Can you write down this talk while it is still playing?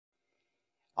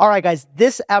All right, guys,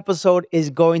 this episode is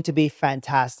going to be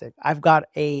fantastic. I've got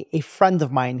a friend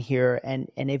of mine here, and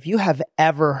if you have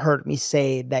ever heard me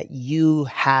say that you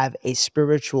have a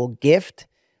spiritual gift,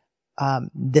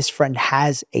 this friend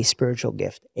has a spiritual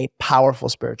gift, a powerful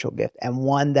spiritual gift, and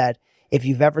one that if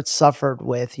you've ever suffered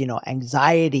with,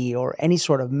 anxiety or any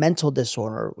sort of mental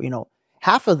disorder,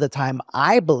 half of the time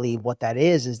I believe what that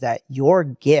is that your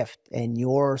gift and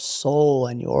your soul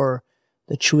and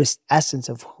the truest essence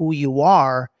of who you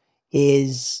are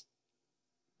is,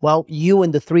 well, you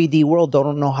in the 3D world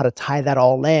don't know how to tie that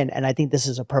all in. And I think this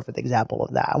is a perfect example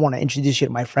of that. I want to introduce you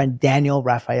to my friend, Daniel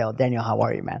Raphael. Daniel, how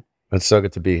are you, man? It's so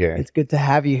good to be here. It's good to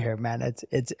have you here, man. I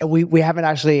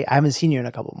haven't seen you in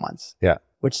a couple of months. Yeah.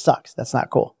 Which sucks. That's not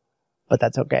cool, but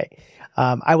that's okay.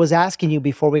 I was asking you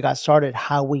before we got started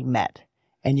how we met,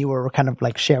 and you were kind of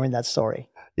like sharing that story.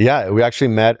 Yeah, we actually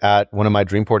met at one of my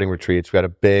Dreamporting retreats. We had a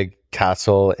big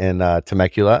castle in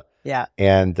Temecula. Yeah.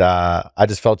 And I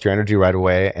just felt your energy right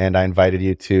away, and I invited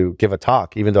you to give a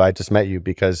talk, even though I just met you,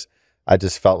 because I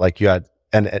just felt like you had,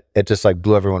 and it just like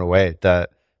blew everyone away, the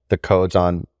codes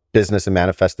on business and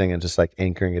manifesting and just like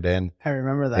anchoring it in. I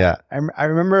remember that. Yeah. I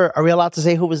remember. Are we allowed to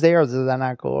say who was there, or is that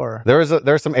not cool? Or there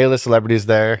were some A-list celebrities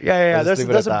there. Yeah.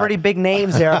 There's some pretty big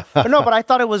names there. But no, but I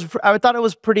thought it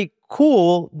was pretty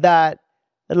cool that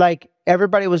like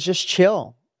everybody was just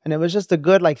chill, and it was just a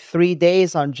good like 3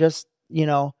 days on just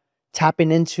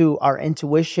tapping into our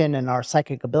intuition and our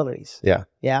psychic abilities. Yeah.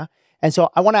 Yeah. And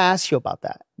so I want to ask you about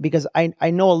that, because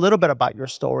I know a little bit about your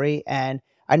story, and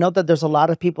I know that there's a lot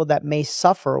of people that may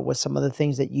suffer with some of the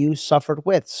things that you suffered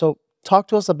with. So talk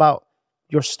to us about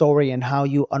your story and how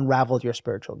you unraveled your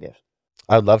spiritual gift.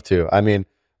 I'd love to. I mean,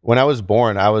 when I was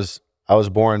born, I was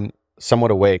born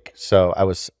somewhat awake. So I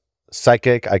was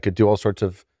psychic. I could do all sorts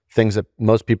of things that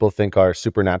most people think are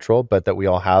supernatural, but that we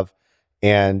all have.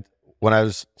 And when I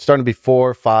was starting to be 4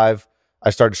 or 5, I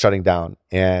started shutting down,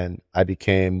 and I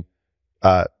became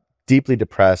deeply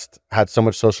depressed, had so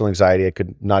much social anxiety. I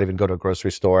could not even go to a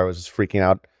grocery store. I was just freaking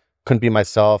out, couldn't be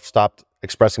myself, stopped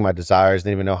expressing my desires,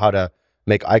 didn't even know how to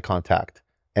make eye contact,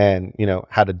 and,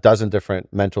 had a dozen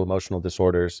different mental, emotional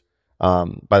disorders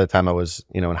by the time I was,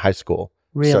 in high school.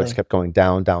 Really? So it just kept going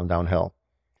downhill.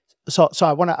 So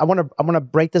I want to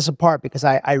break this apart, because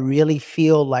I really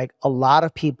feel like a lot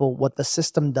of people, what the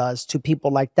system does to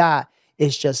people like that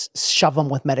is just shove them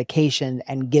with medication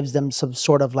and gives them some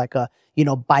sort of like a,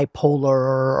 bipolar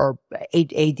or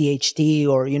ADHD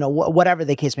or, whatever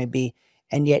the case may be.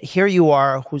 And yet here you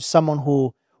are, who's someone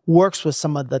who works with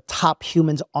some of the top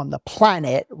humans on the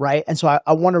planet, right? And so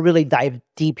I want to really dive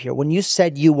deep here. When you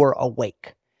said you were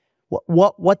awake,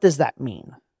 what does that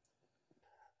mean?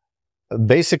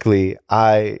 Basically,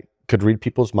 I could read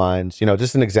people's minds.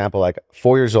 Just an example, like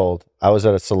 4 years old, I was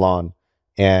at a salon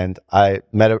and I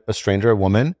met a stranger, a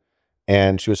woman,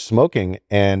 and she was smoking,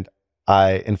 and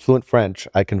in fluent French,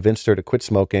 I convinced her to quit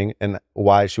smoking and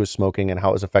why she was smoking and how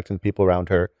it was affecting the people around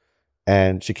her.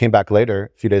 And she came back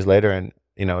later, a few days later, and,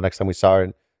 next time we saw her,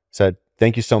 and said,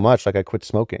 "Thank you so much. Like, I quit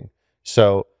smoking."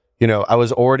 So, I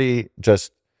was already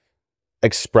just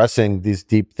expressing these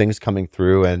deep things coming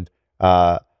through, and,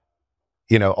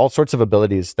 all sorts of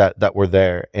abilities that were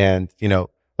there. And,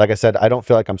 like I said, I don't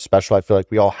feel like I'm special. I feel like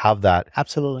we all have that.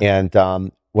 Absolutely.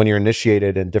 And when you're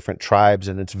initiated in different tribes,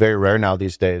 and it's very rare now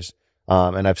these days,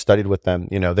 and I've studied with them,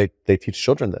 they teach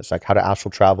children this, like how to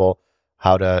astral travel,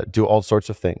 how to do all sorts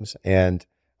of things. And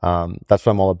that's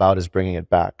what I'm all about, is bringing it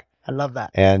back. I love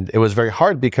that. And it was very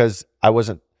hard because I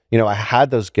wasn't, I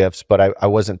had those gifts, but I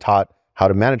wasn't taught how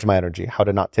to manage my energy, how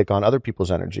to not take on other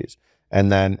people's energies.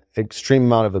 And then extreme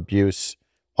amount of abuse,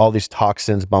 all these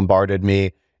toxins bombarded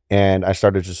me, and I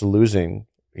started just losing,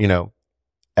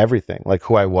 everything, like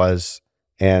who I was,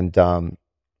 and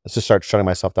just started shutting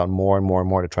myself down more and more and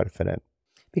more to try to fit in.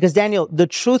 Because Daniel, the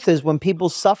truth is, when people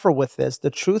suffer with this, the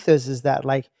truth is that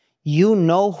like,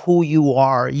 who you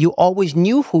are. You always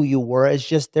knew who you were. It's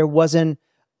just there wasn't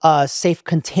a safe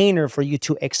container for you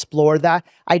to explore that.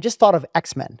 I just thought of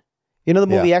X-Men. The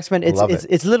movie X-Men?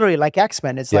 It's literally like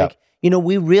X-Men. It's like,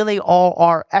 we really all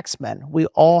are X-Men. We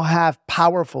all have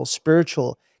powerful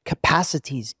spiritual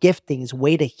capacities, giftings,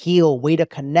 way to heal, way to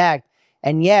connect.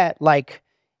 And yet, like,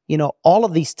 all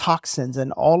of these toxins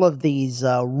and all of these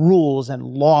rules and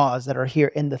laws that are here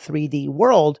in the 3D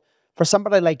world, for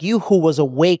somebody like you who was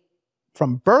awake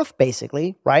from birth,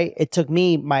 basically, right? It took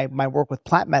me, my work with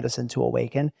plant medicine to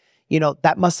awaken.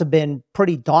 That must have been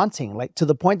pretty daunting, like to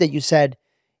the point that you said,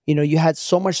 you had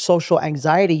so much social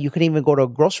anxiety, you couldn't even go to a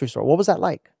grocery store. What was that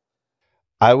like?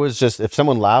 I was just, if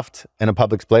someone laughed in a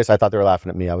public place, I thought they were laughing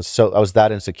at me. I was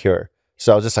that insecure.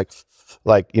 So I was just like,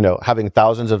 like, you know, having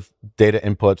thousands of data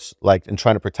inputs, like, and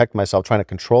trying to protect myself, trying to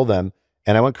control them.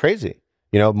 And I went crazy,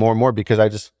 you know, more and more, because I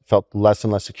just felt less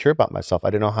and less secure about myself. I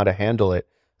didn't know how to handle it.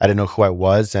 I didn't know who I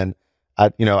was. And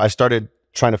I started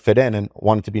trying to fit in and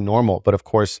wanted to be normal. But of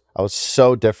course, I was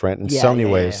so different in so many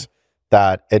ways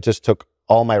that it just took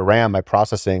all my RAM, my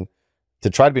processing to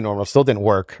try to be normal. It still didn't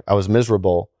work. I was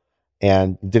miserable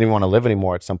and didn't even want to live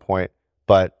anymore at some point.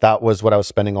 But that was what I was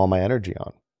spending all my energy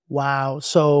on. Wow.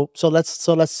 So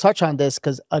let's touch on this,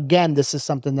 because again, this is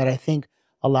something that I think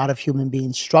a lot of human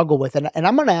beings struggle with. And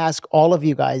I'm going to ask all of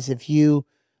you guys, if you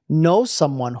know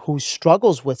someone who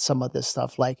struggles with some of this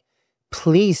stuff, like,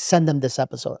 please send them this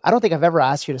episode. I don't think I've ever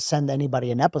asked you to send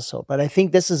anybody an episode, but I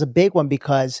think this is a big one,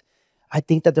 because I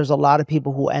think that there's a lot of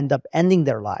people who end up ending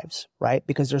their lives, right?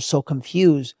 Because they're so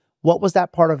confused. What was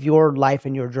that part of your life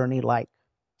and your journey like?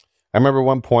 I remember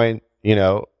one point, you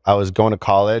know, I was going to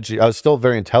college. I was still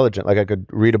very intelligent. Like, I could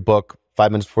read a book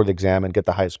 5 minutes before the exam and get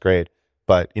the highest grade.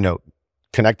 But, you know,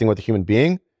 connecting with a human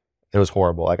being, it was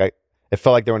horrible. Like, it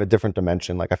felt like they were in a different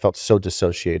dimension. Like, I felt so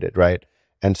dissociated, right?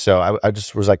 And so I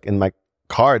just was like in my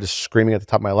car, just screaming at the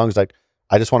top of my lungs, like,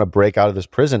 I just want to break out of this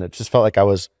prison. It just felt like I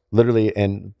was literally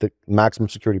in the maximum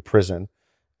security prison.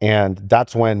 And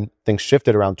that's when things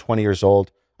shifted around 20 years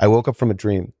old. I woke up from a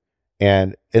dream.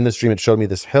 And in this dream, it showed me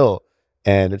this hill.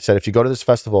 And it said, if you go to this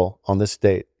festival on this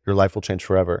date, your life will change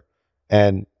forever.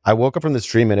 And I woke up from this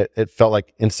dream, and it felt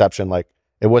like Inception, like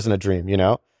it wasn't a dream, you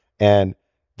know? And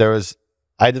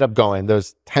I ended up going, there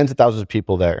was tens of thousands of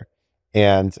people there.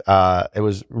 And it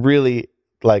was really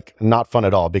like not fun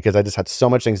at all, because I just had so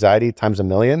much anxiety times a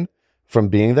million from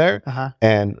being there.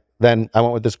 And then I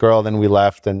went with this girl, then we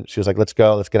left, and she was like, let's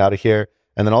go, let's get out of here.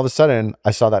 And then all of a sudden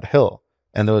I saw that hill,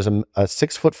 and there was a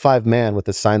 6'5" man with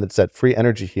a sign that said free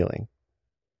energy healing.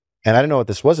 And I didn't know what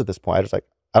this was at this point. I was like,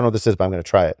 I don't know what this is, but I'm going to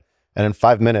try it. And in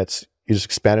 5 minutes, you just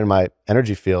expanded my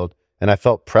energy field, and I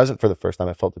felt present for the first time.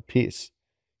 I felt at peace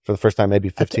for the first time, maybe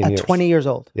 15 years. At 20 years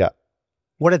old? Yeah.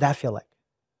 What did that feel like?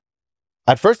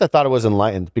 At first, I thought it was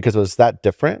enlightened because it was that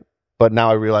different. But now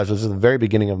I realize this is the very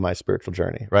beginning of my spiritual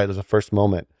journey, right? It was the first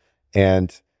moment.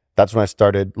 And that's when I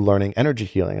started learning energy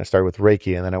healing. I started with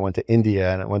Reiki, and then I went to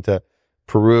India, and I went to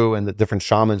Peru and the different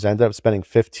shamans. I ended up spending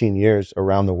 15 years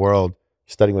around the world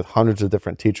studying with hundreds of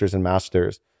different teachers and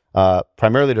masters,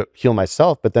 primarily to heal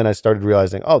myself. But then I started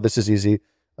realizing, oh, this is easy.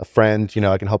 A friend, you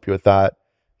know, I can help you with that,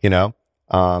 you know,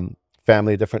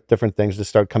 family, different things just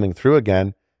started coming through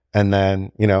again. And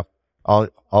then, you know, all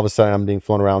of a sudden I'm being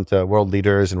flown around to world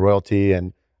leaders and royalty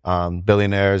and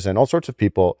billionaires and all sorts of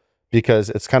people, because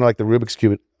it's kind of like the Rubik's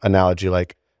Cube analogy.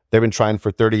 Like, they've been trying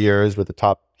for 30 years with the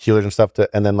top healers and stuff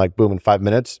and then, like, boom, in 5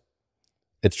 minutes,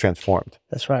 it's transformed.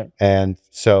 That's right. And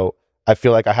so I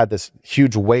feel like I had this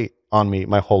huge weight on me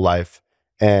my whole life.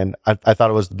 And I thought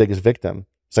I was the biggest victim.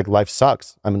 It's like, life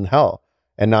sucks. I'm in hell.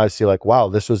 And now I see, like, wow,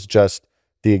 this was just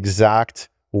the exact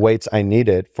weights I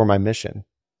needed for my mission.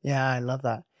 Yeah, I love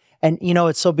that. And, you know,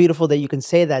 it's so beautiful that you can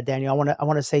say that, Daniel. I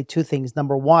want to say two things.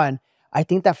 Number one, I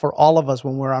think that for all of us,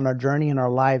 when we're on our journey in our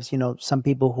lives, you know, some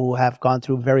people who have gone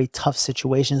through very tough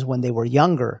situations when they were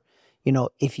younger, you know,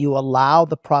 if you allow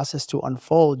the process to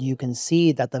unfold, you can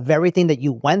see that the very thing that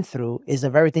you went through is the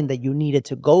very thing that you needed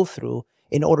to go through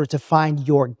in order to find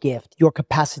your gift, your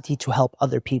capacity to help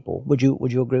other people. Would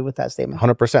you agree with that statement?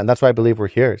 100%. That's why I believe we're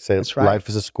here. Say, That's right. Life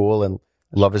is a school and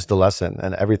love is the lesson,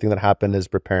 and everything that happened is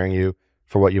preparing you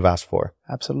for what you've asked for.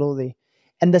 Absolutely.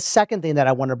 And the second thing that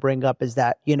I want to bring up is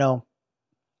that, you know,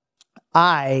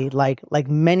 I, like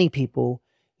many people,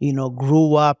 you know,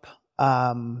 grew up,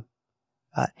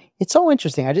 it's so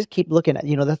interesting. I just keep looking at,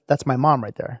 you know, that's my mom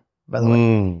right there, by the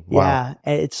way. Wow. Yeah.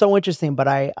 And it's so interesting, but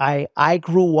I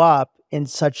grew up in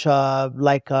such a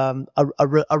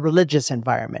religious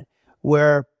environment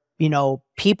where, you know,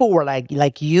 people were like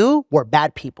you were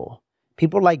bad people.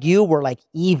 People like you were like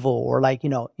evil, or like, you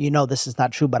know, this is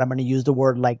not true, but I'm going to use the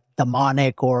word like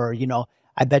demonic, or, you know,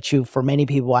 I bet you for many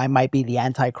people, I might be the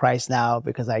Antichrist now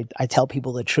because I tell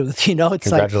people the truth, you know. It's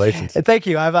Congratulations. Like, thank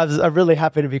you. I'm really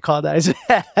happy to be called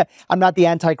that. I'm not the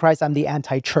Antichrist, I'm the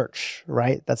anti-church,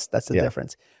 right? That's the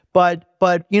difference. But,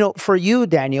 you know, for you,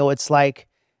 Daniel, it's like,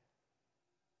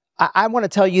 I want to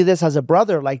tell you this as a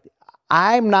brother, like,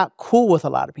 I'm not cool with a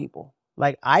lot of people.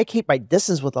 Like, I keep my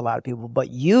distance with a lot of people, but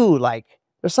you, like,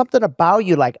 there's something about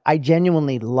you, like, I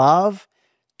genuinely love.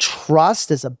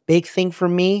 Trust is a big thing for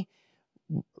me.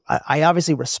 I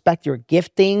obviously respect your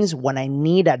giftings. When I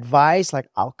need advice, like,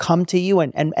 I'll come to you,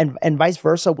 and vice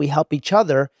versa. We help each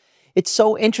other. It's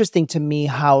so interesting to me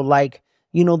how, like,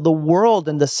 you know, the world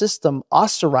and the system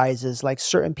ostracizes like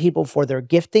certain people for their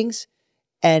giftings.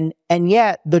 And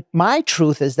yet my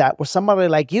truth is that with somebody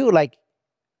like you, like,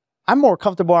 I'm more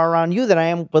comfortable around you than I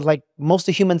am with like most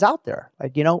of humans out there.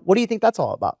 Like, you know, what do you think that's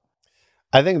all about?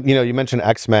 I think, you know, you mentioned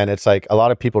X-Men. It's like a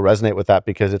lot of people resonate with that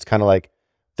because it's kind of like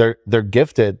they're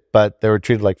gifted, but they were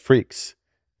treated like freaks.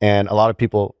 And a lot of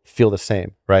people feel the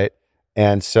same, right?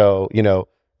 And so, you know,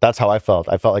 that's how I felt.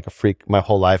 I felt like a freak my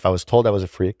whole life. I was told I was a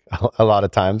freak a lot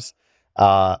of times.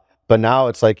 But now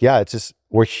it's like, yeah, it's just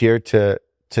we're here to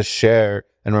share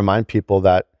and remind people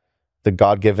that the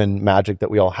God-given magic that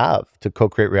we all have to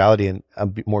co-create reality in a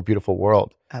more beautiful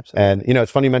world. Absolutely. And, you know,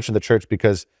 it's funny you mentioned the church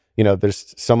because, you know,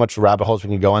 there's so much rabbit holes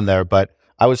we can go in there, but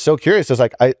I was so curious. It's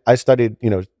like, I studied, you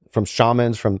know, from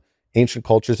shamans, from ancient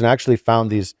cultures, and actually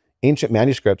found these ancient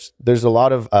manuscripts. There's a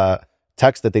lot of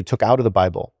text that they took out of the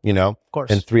Bible, you know, Of course.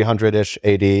 in 300-ish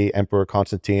AD, Emperor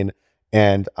Constantine.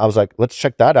 And I was like, let's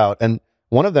check that out. And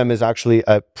one of them is actually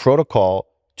a protocol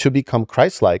to become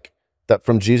Christ-like, that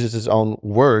from Jesus's own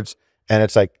words. And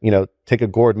it's like, you know, take a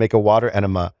gourd, make a water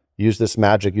enema, use this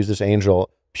magic, use this angel,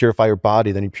 purify your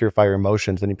body, then you purify your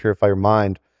emotions, then you purify your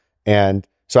mind. And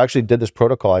so I actually did this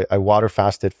protocol. I water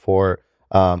fasted for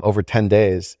over 10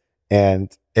 days,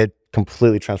 and it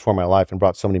completely transformed my life and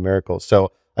brought so many miracles.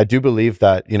 So I do believe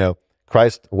that, you know,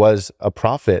 Christ was a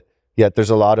prophet, yet there's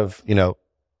a lot of, you know,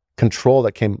 control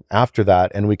that came after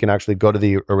that. And we can actually go to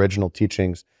the original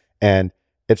teachings, and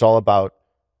it's all about,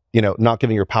 you know, not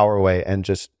giving your power away, and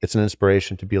just, it's an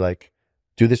inspiration to be like,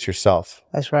 do this yourself.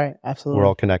 That's right. Absolutely. We're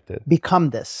all connected.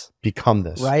 Become this. Become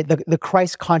this. Right? The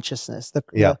Christ consciousness.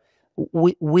 Yeah.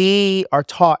 We are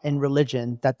taught in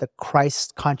religion that the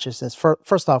Christ consciousness,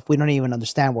 first off, we don't even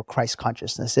understand what Christ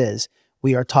consciousness is.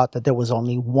 We are taught that there was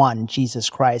only one, Jesus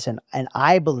Christ. And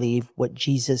I believe what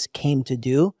Jesus came to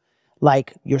do,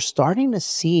 like you're starting to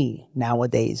see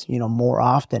nowadays, you know, more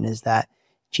often, is that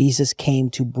Jesus came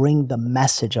to bring the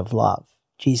message of love.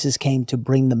 Jesus came to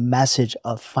bring the message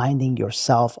of finding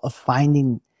yourself, of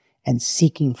finding and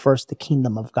seeking first the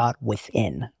kingdom of God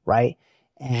within, right?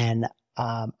 And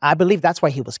I believe that's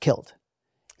why he was killed.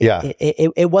 Yeah.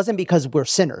 It wasn't because we're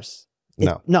sinners.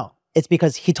 No, it's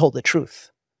because he told the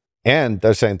truth. And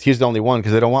they're saying he's the only one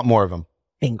because they don't want more of him.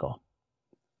 Bingo.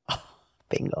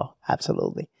 Bingo.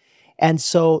 Absolutely. And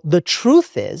so the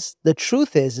truth is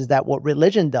that what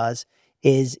religion does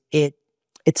is it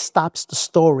stops the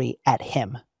story at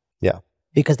him. Yeah.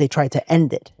 Because they try to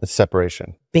end it. It's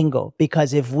separation. Bingo.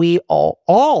 Because if we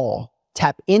all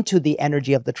tap into the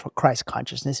energy of the Christ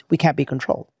consciousness, we can't be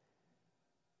controlled.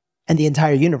 And the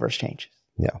entire universe changes.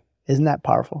 Yeah. Isn't that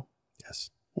powerful? Yes.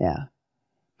 Yeah.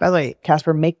 By the way,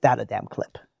 Casper, make that a damn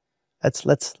clip. Let's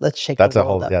shake that's the a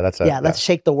world whole up. yeah, that's a, yeah, let's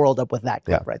shake the world up with that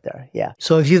clip Yeah. right there. Yeah.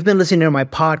 So if you've been listening to my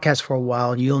podcast for a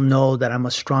while, you'll know that I'm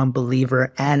a strong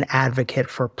believer and advocate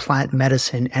for plant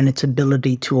medicine and its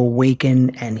ability to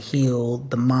awaken and heal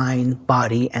the mind,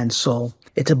 body, and soul.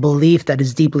 It's a belief that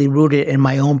is deeply rooted in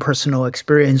my own personal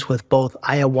experience with both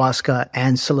ayahuasca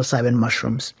and psilocybin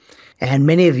mushrooms. And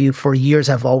many of you for years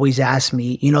have always asked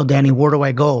me, you know, Danny, where do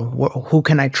I go? Who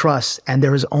can I trust? And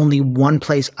there is only one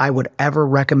place I would ever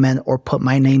recommend or put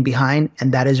my name behind,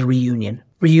 and that is Reunion.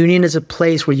 Reunion is a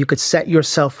place where you could set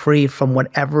yourself free from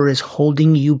whatever is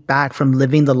holding you back from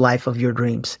living the life of your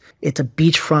dreams. It's a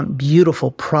beachfront,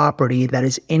 beautiful property that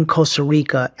is in Costa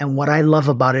Rica. And what I love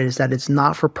about it is that it's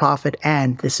not for profit.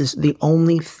 And this is the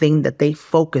only thing that they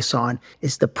focus on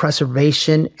is the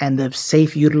preservation and the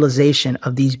safe utilization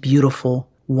of these beautiful,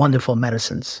 wonderful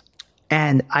medicines.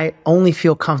 And I only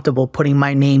feel comfortable putting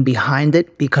my name behind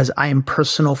it because I am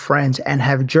personal friends and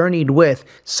have journeyed with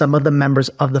some of the members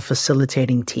of the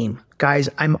facilitating team. Guys,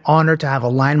 I'm honored to have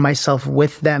aligned myself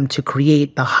with them to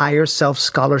create the Higher Self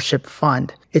Scholarship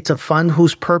Fund. It's a fund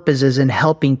whose purpose is in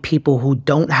helping people who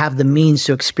don't have the means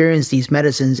to experience these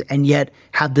medicines and yet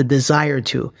have the desire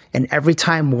to. And every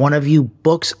time one of you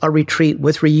books a retreat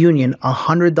with Reunion,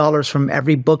 $100 from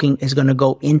every booking is going to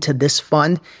go into this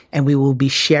fund, and we will be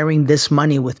sharing this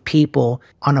money with people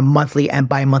on a monthly and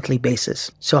bi-monthly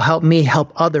basis. So help me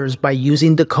help others by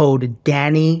using the code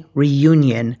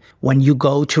DANNYREUNION when you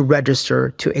go to register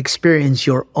to experience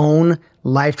your own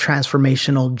life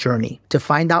transformational journey. To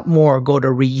find out more, go to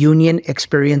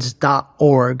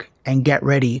reunionexperience.org and get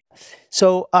ready.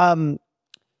 So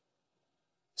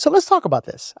let's talk about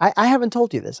this. I haven't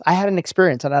told you this. I had an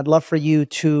experience, and I'd love for you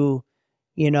to,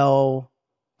 you know,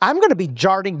 I'm going to be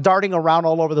darting around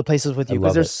all over the places with you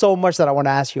because there's so much that I want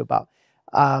to ask you about.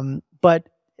 But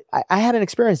I had an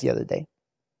experience the other day.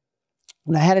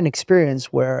 And I had an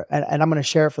experience where, and I'm going to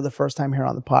share it for the first time here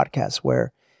on the podcast,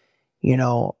 where, you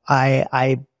know,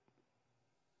 I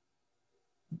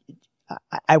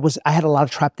had a lot of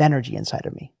trapped energy inside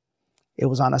of me. It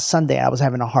was on a Sunday. I was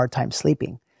having a hard time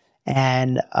sleeping.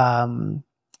 And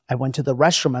I I went to the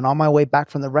restroom, and on my way back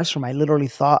from the restroom, I literally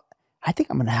thought, I think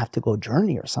I'm going to have to go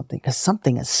journey or something, because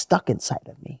something is stuck inside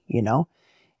of me, you know?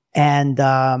 And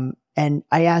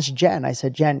I asked Jen, I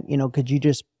said, Jen, you know, could you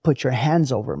just put your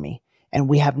hands over me? And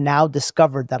we have now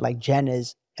discovered that like Jen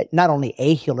is not only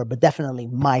a healer, but definitely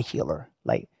my healer,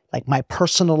 like my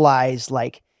personalized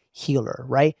like healer,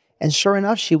 right? And sure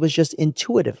enough, she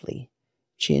intuitively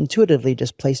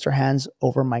just placed her hands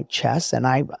over my chest, and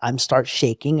I'm start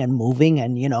shaking and moving.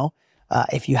 And, you know,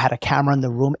 if you had a camera in the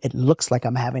room, it looks like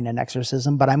I'm having an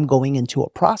exorcism, but I'm going into a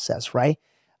process, right?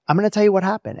 I'm going to tell you what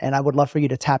happened, and I would love for you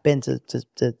to tap in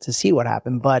to see what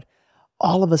happened. But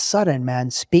all of a sudden, man,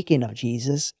 speaking of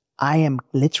Jesus, I am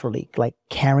literally like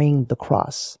carrying the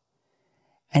cross.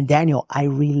 And Daniel, I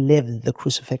relived the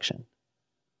crucifixion.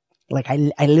 Like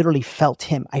I literally felt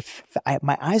him.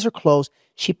 My eyes are closed.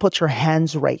 She puts her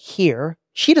hands right here.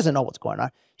 She doesn't know what's going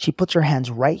on. She puts her hands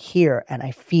right here, and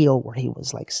I feel where he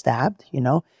was like stabbed, you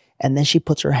know? And then she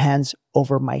puts her hands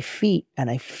over my feet, and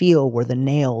I feel where the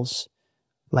nails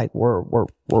like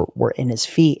were in his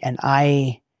feet. And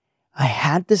I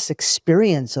had this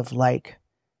experience of like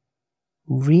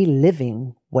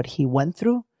reliving what he went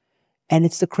through. And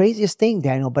it's the craziest thing,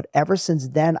 Daniel, but ever since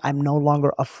then, I'm no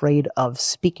longer afraid of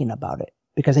speaking about it,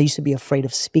 because I used to be afraid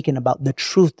of speaking about the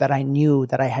truth that I knew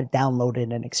that I had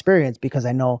downloaded and experienced, because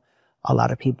I know a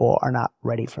lot of people are not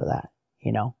ready for that,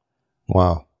 you know?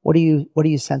 Wow. What do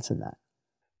you sense in that?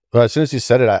 Well, as soon as you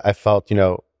said it, I felt, you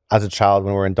know, as a child,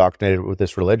 when we're indoctrinated with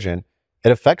this religion,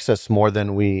 it affects us more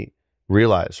than we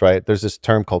realize, right? There's this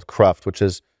term called cruft, which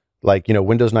is like, you know,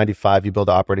 Windows 95, you build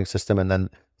an operating system, and then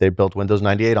they built Windows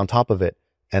 98 on top of it,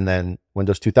 and then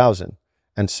Windows 2000.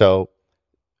 And so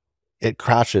it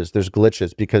crashes, there's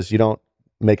glitches because you don't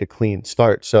make a clean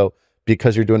start. So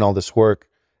because you're doing all this work,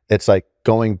 it's like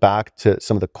going back to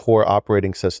some of the core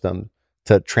operating system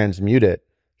to transmute it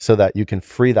so that you can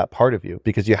free that part of you,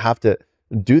 because you have to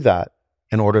do that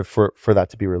in order for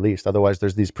that to be released. Otherwise,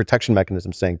 there's these protection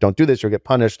mechanisms saying, don't do this, you'll get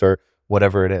punished, or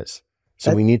whatever it is.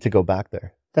 So we need to go back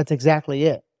there. That's exactly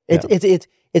it.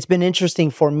 It's been interesting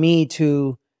for me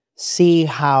to see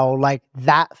how like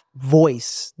that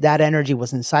voice, that energy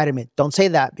was inside of me. Don't say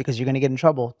that because you're going to get in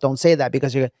trouble. Don't say that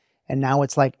because and now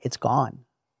it's like, it's gone.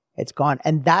 It's gone.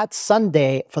 And that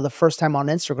Sunday, for the first time on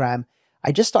Instagram,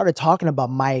 I just started talking about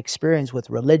my experience with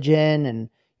religion and,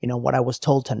 you know, what I was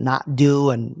told to not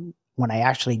do. And when I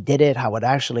actually did it, how it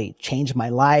actually changed my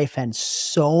life. And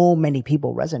so many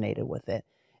people resonated with it.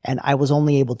 And I was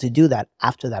only able to do that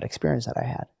after that experience that I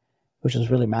had, which was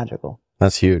really magical.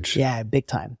 That's huge. Yeah, big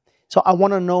time. So I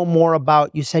want to know more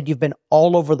about, you said you've been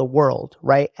all over the world,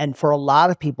 right? And for a lot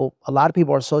of people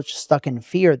are so stuck in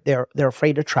fear. They're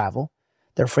afraid to travel.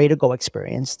 They're afraid to go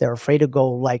experience. They're afraid to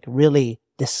go like really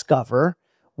discover.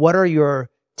 What are your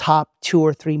top 2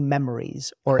 or 3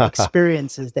 memories or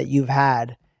experiences that you've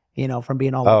had, you know, from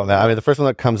being all over? Oh man, I mean, the first one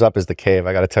that comes up is the cave.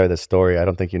 I got to tell you this story. I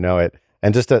don't think you know it.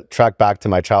 And just to track back to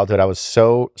my childhood, I was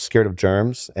so scared of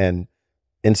germs and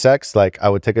insects. Like I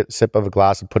would take a sip of a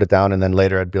glass and put it down, and then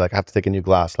later I'd be like, I have to take a new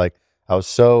glass. Like I was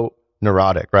so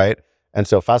neurotic, right? And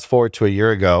so fast forward to a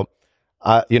year ago,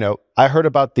 you know, I heard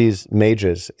about these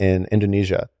mages in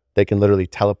Indonesia. They can literally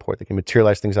teleport. They can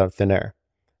materialize things out of thin air.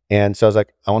 And so I was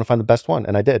like, I want to find the best one,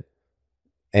 and I did.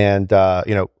 And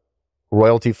you know,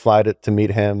 royalty flight it to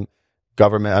meet him,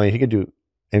 government. I mean, he could do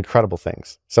incredible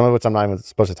things, some of which I'm not even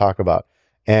supposed to talk about.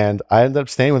 And I ended up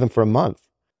staying with him for a month.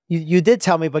 You did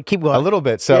tell me, but keep going. A little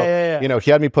bit. So, you know, he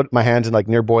had me put my hands in like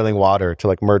near boiling water to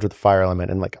like merge with the fire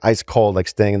element, and like ice cold, like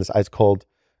staying in this ice cold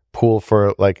pool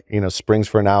for like, you know, springs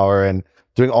for an hour, and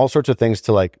doing all sorts of things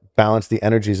to like balance the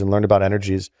energies and learn about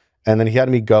energies. And then he had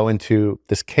me go into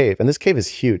this cave, and this cave is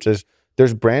huge.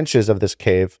 There's branches of this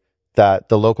cave that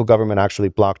the local government actually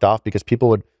blocked off because people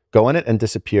would go in it and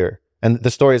disappear. And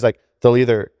the story is like, they'll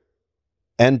either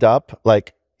end up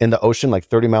like in the ocean, like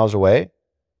 30 miles away,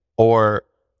 or,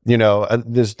 you know,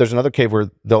 there's another cave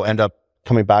where they'll end up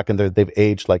coming back and they've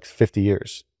aged like 50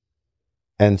 years.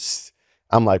 And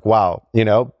I'm like, wow, you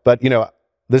know, but you know,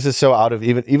 this is so out of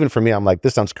even for me, I'm like,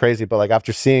 this sounds crazy, but like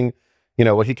after seeing, you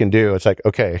know, what he can do, it's like,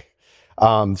 okay.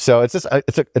 So it's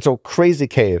a crazy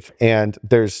cave, and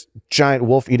there's giant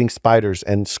wolf-eating spiders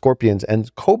and scorpions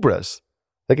and cobras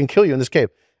that can kill you in this cave.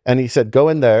 And he said, go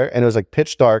in there, and it was like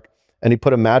pitch dark, and he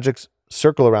put a magic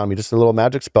circle around me, just a little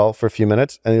magic spell for a few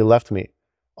minutes, and he left me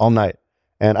all night.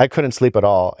 And I couldn't sleep at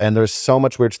all. And there's so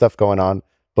much weird stuff going on,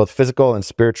 both physical and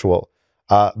spiritual.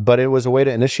 But it was a way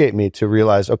to initiate me to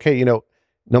realize, okay, you know,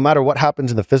 no matter what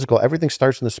happens in the physical, everything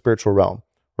starts in the spiritual realm.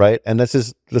 Right. And this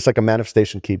is just like a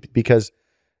manifestation key, because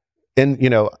you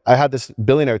know, I had this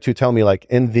billionaire too tell me, like,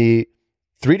 in the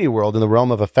 3D world, in the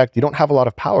realm of effect, you don't have a lot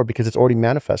of power because it's already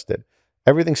manifested.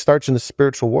 Everything starts in the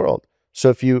spiritual world. So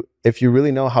if you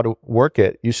really know how to work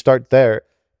it, you start there,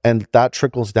 and that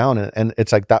trickles down, and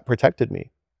it's like that protected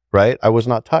me, right? I was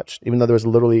not touched, even though there was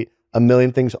literally a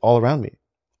million things all around me,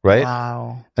 right?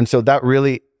 Wow. And so that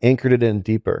really anchored it in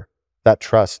deeper, that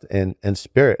trust in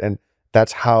spirit. And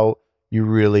that's how you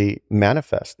really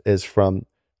manifest, is from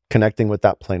connecting with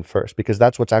that plane first, because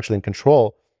that's what's actually in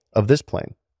control of this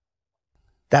plane.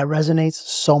 That resonates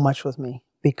so much with me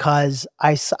because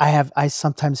I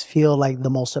sometimes feel like the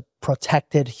most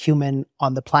protected human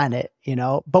on the planet, you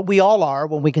know, but we all are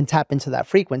when we can tap into that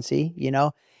frequency, you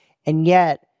know, and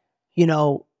yet, you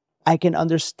know, I can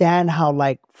understand how,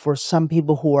 like, for some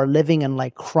people who are living in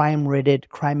like crime-ridden,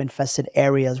 crime-infested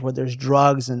areas where there's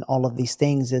drugs and all of these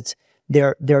things,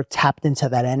 they're tapped into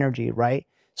that energy, right?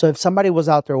 So if somebody was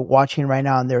out there watching right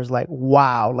now and there's like,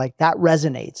 wow, like that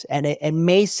resonates, and it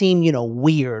may seem, you know,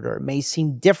 weird, or it may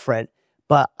seem different,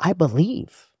 but I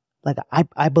believe, like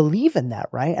I believe in that,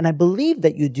 right? And I believe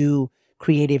that you do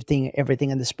everything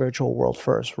in the spiritual world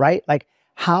first, right? Like,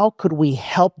 how could we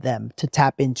help them to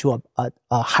tap into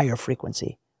a higher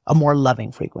frequency, a more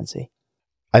loving frequency?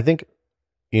 I think,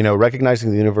 you know,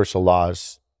 recognizing the universal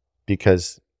laws,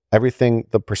 because everything,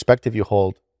 the perspective you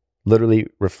hold literally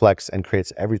reflects and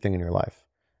creates everything in your life.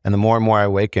 And the more and more I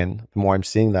awaken, the more I'm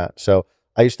seeing that. So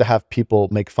I used to have people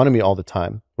make fun of me all the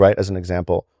time, right? As an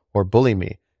example, or bully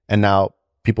me. And now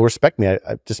people respect me. I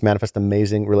just manifest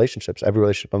amazing relationships. Every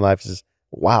relationship in my life is,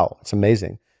 wow, it's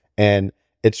amazing. And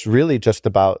it's really just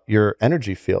about your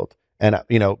energy field. And,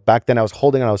 you know, back then I was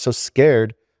holding on. I was so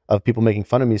scared of people making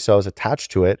fun of me. So I was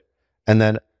attached to it. And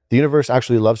then the universe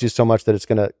actually loves you so much that it's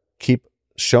going to keep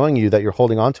showing you that you're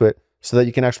holding on to it so that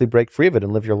you can actually break free of it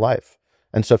and live your life.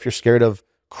 And so if you're scared of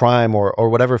crime or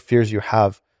whatever fears you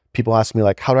have, people ask me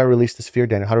like, how do I release this fear,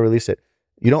 Daniel? How do I release it?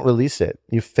 You don't release it.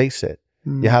 You face it.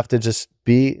 You have to just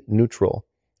be neutral,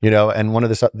 you know? And one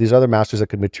of these other masters that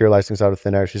could materialize things out of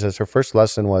thin air, she says her first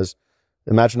lesson was,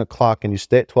 imagine a clock and you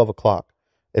stay at 12 o'clock.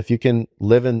 If you can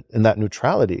live in that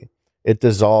neutrality, it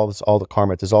dissolves all the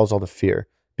karma, it dissolves all the fear,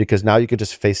 because now you could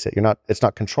just face it. It's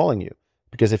not controlling you.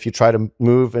 Because if you try to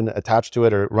move and attach to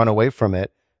it or run away from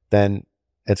it, then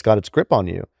it's got its grip on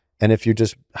you. And if you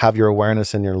just have your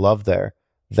awareness and your love there,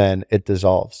 then it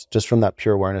dissolves just from that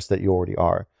pure awareness that you already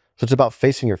are. So it's about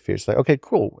facing your fears. It's like, okay,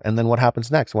 cool. And then what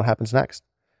happens next? What happens next?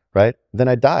 Right? Then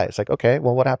I die. It's like, okay,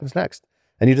 well, what happens next?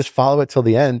 And you just follow it till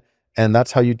the end. And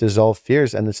that's how you dissolve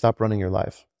fears and then stop running your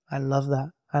life. I love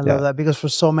that. I love that, because for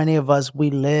so many of us, we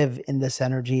live in this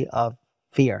energy of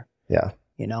fear. Yeah.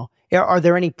 You know, are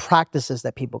there any practices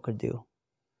that people could do?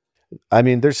 I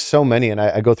mean, there's so many, and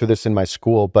I go through this in my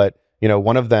school, but, you know,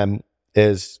 one of them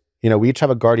is, you know, we each have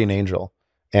a guardian angel.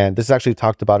 And this is actually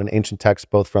talked about in ancient texts,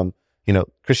 both from, you know,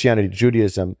 Christianity,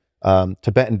 Judaism,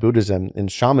 Tibetan Buddhism,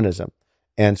 and shamanism.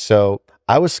 And so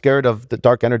I was scared of the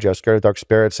dark energy. I was scared of dark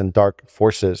spirits and dark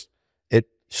forces. It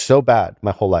so bad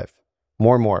my whole life,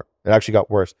 more and more. It actually got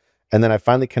worse. And then I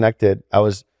finally connected. I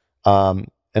was in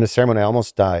a ceremony. I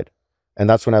almost died. And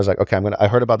that's when I was like, okay, I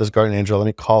heard about this guardian angel. Let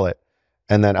me call it.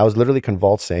 And then I was literally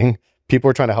convulsing. People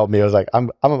were trying to help me. I was like, I'm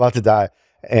about to die.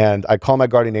 And I called my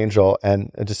guardian angel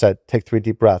and it just said, take 3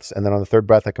 deep breaths. And then on the 3rd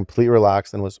breath, I completely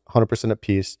relaxed and was 100% at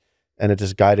peace. And it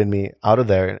just guided me out of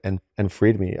there and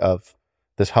freed me of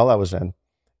this hell I was in.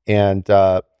 And,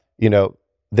 you know,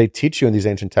 they teach you in these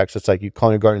ancient texts, it's like you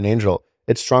call your guardian angel,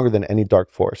 it's stronger than any dark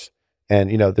force.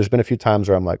 And, you know, there's been a few times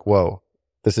where I'm like, whoa,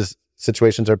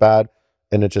 situations are bad.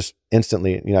 And it just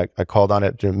instantly, you know, I called on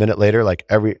it a minute later, like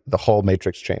the whole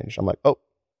matrix changed. I'm like, oh.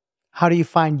 How do you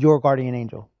find your guardian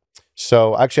angel?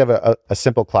 So I actually have a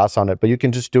simple class on it, but you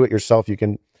can just do it yourself. You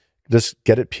can just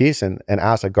get at peace and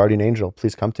ask, like, guardian angel,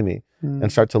 please come to me and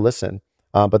start to listen.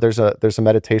 But there's some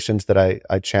meditations that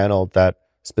I channeled that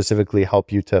specifically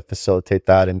help you to facilitate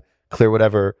that and clear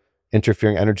whatever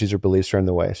interfering energies or beliefs are in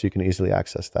the way, so you can easily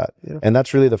access that. Beautiful. And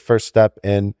that's really the first step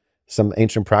in some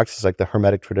ancient practices like the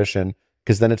Hermetic tradition,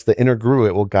 because then it's the inner guru.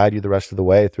 It will guide you the rest of the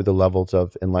way through the levels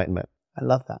of enlightenment. I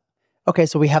love that. Okay,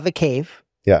 so we have the cave.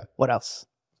 Yeah. What else?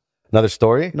 Another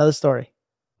story? Another story.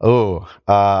 Oh,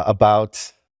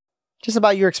 about... Just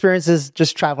about your experiences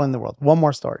just traveling the world. One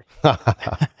more story.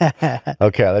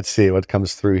 Okay, let's see what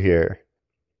comes through here.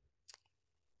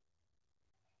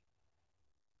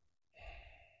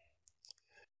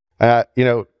 You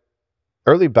know,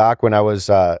 early back when I was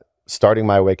starting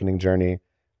my awakening journey,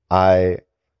 I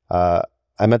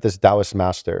met this Taoist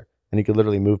master, and he could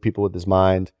literally move people with his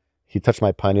mind. He touched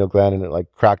my pineal gland and it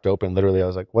like cracked open. Literally, I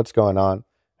was like, what's going on?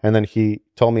 And then he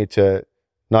told me to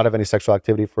not have any sexual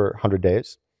activity for 100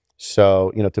 days.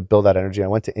 So, you know, to build that energy. I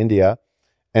went to India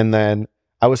And then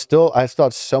I still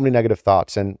had so many negative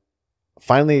thoughts. And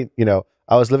finally, you know,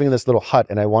 I was living in this little hut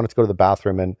and I wanted to go to the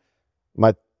bathroom, and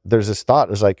there's this thought,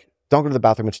 it was like, don't go to the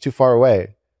bathroom, it's too far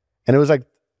away. And it was like,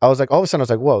 I was like, all of a sudden I was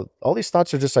like, whoa, all these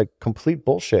thoughts are just like complete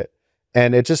bullshit.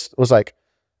 And it just was like,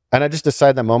 and I just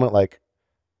decided that moment, like,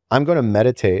 I'm going to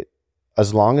meditate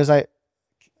as long as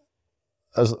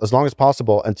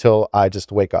possible until I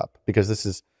just wake up, because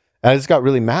and I just got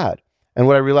really mad. And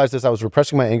what I realized is I was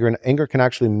repressing my anger, and anger can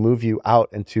actually move you out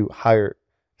into higher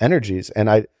energies. And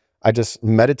I just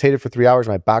meditated for 3 hours.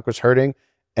 My back was hurting.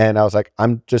 And I was like,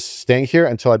 I'm just staying here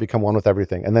until I become one with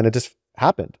everything. And then it just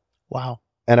happened. Wow.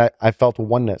 And I felt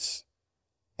oneness.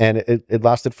 And it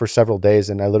lasted for several days.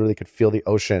 And I literally could feel the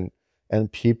ocean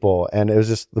and people. And it was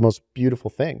just the most beautiful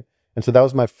thing. And so that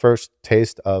was my first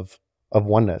taste of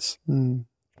oneness,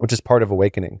 which is part of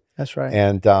awakening. That's right.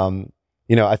 And,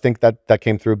 you know, I think that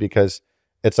came through because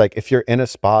it's like, if you're in a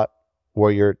spot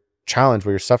where you're challenged,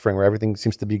 where you're suffering, where everything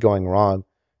seems to be going wrong,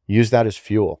 use that as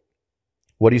fuel.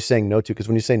 What are you saying no to? Because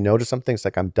when you say no to something, it's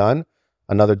like, I'm done,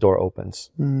 another door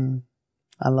opens.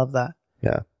 I love that.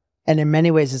 Yeah. And in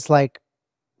many ways, it's like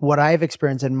what I've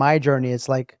experienced in my journey, it's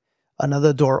like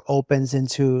another door opens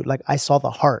into, like, I saw the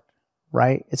heart,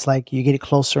 right? It's like you get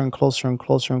closer and closer and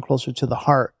closer and closer to the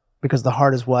heart, because the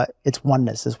heart is it's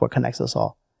oneness, is what connects us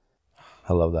all.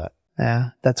 I love that.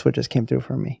 Yeah, that's what just came through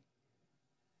for me.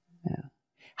 Yeah.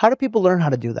 How do people learn how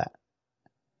to do that?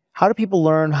 How do people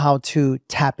learn how to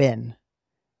tap in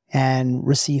and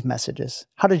receive messages?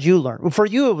 How did you learn? Well, for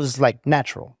you, it was like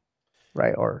natural,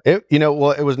 right? Or you know,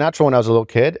 well, it was natural when I was a little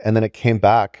kid, and then it came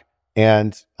back.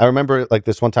 And I remember, like,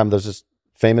 this one time there was this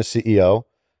famous CEO,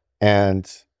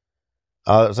 and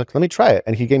I was like, let me try it.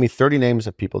 And he gave me 30 names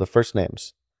of people, the first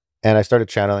names. And I started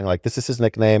channeling, like, this is his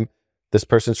nickname. This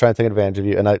person's trying to take advantage of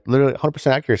you. And I literally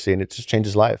 100% accuracy, and it just changed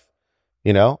his life.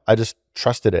 You know, I just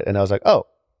trusted it. And I was like, oh,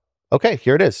 okay,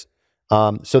 here it is.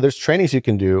 So there's trainings you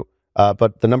can do.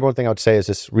 But the number one thing I would say is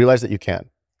just realize that you can,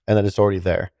 and that it's already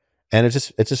there. And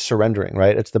it's just surrendering,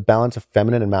 right? It's the balance of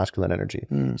feminine and masculine energy.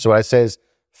 So what I say is,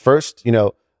 first, you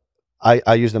know,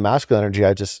 I use the masculine energy.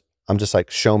 I'm just like,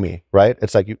 show me, right?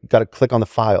 It's like, you got to click on the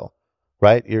file,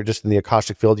 right? You're just in the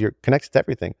Akashic field. You're connected to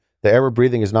everything. The air we're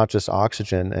breathing is not just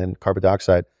oxygen and carbon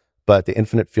dioxide, but the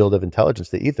infinite field of intelligence,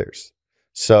 the ethers.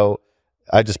 So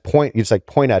you just like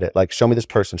point at it, like, show me this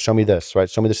person, show me this, right?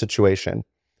 Show me the situation.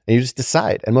 And you just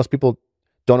decide. And most people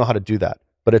don't know how to do that,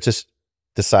 but it's just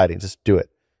deciding, just do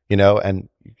it, you know? And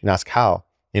you can ask how,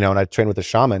 you know. And I trained with a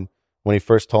shaman. When he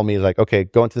first told me, he's like, okay,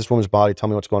 go into this woman's body, tell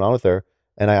me what's going on with her.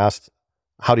 And I asked,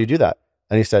 how do you do that?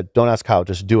 And he said, don't ask how,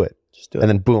 just do it. Just do it. And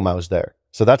then boom, I was there.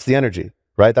 So that's the energy,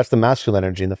 right? That's the masculine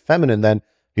energy. And the feminine, then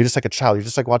you're just like a child. You're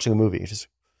just like watching a movie.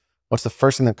 What's the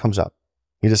first thing that comes up?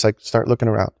 You just like start looking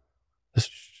around,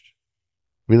 just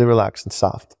really relaxed and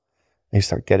soft. And you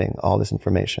start getting all this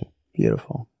information.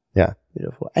 Beautiful. Yeah.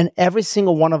 Beautiful. And every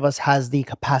single one of us has the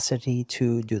capacity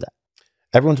to do that.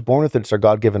 Everyone's born with it. It's our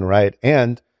God-given right.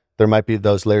 And there might be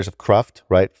those layers of cruft,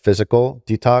 right? Physical,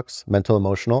 detox, mental,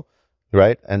 emotional,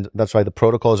 right? And that's why the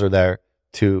protocols are there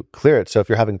to clear it. So if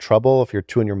you're having trouble, if you're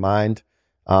too in your mind,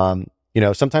 you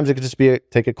know, sometimes it could just be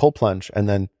take a cold plunge and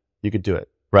then you could do it,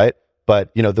 right? But,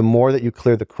 you know, the more that you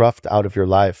clear the cruft out of your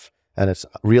life, and it's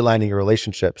realigning your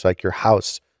relationships, like your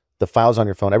house, the files on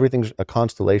your phone, everything's a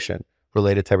constellation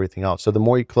related to everything else. So the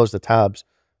more you close the tabs,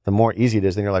 the more easy it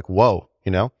is. Then you're like, whoa,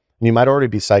 you know, and you might already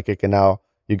be psychic. And now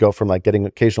you go from like getting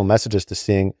occasional messages to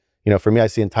seeing, you know, for me, I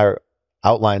see entire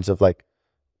outlines of like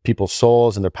people's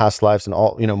souls and their past lives and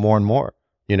all, you know, more and more,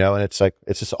 you know, and it's like,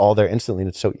 it's just all there instantly, and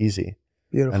it's so easy.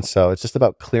 Beautiful. And so it's just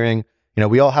about clearing, you know,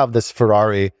 we all have this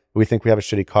Ferrari. We think we have a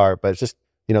shitty car, but it's just,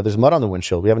 you know, there's mud on the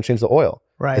windshield. We haven't changed the oil.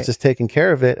 Right. It's just taking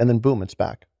care of it, and then boom, it's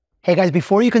back. Hey guys,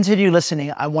 before you continue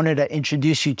listening, I wanted to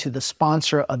introduce you to the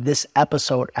sponsor of this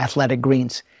episode, Athletic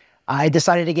Greens. I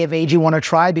decided to give AG1 a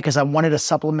try because I wanted a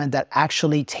supplement that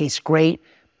actually tastes great,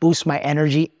 boosts my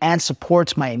energy, and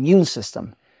supports my immune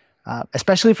system.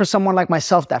 Especially for someone like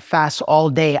myself that fasts all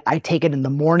day, I take it in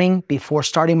the morning before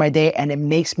starting my day, and it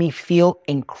makes me feel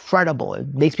incredible.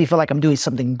 It makes me feel like I'm doing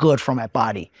something good for my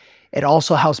body. It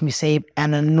also helps me save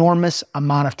an enormous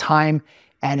amount of time,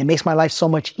 and it makes my life so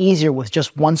much easier with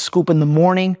just one scoop in the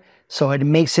morning. So it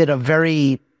makes it a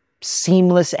very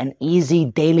seamless and easy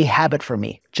daily habit for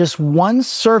me. Just one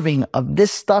serving of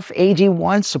this stuff,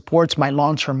 AG1, supports my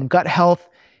long-term gut health.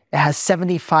 It has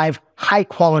 75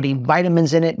 high-quality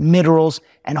vitamins in it, minerals,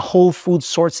 and whole food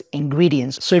source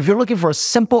ingredients. So if you're looking for a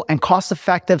simple and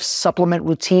cost-effective supplement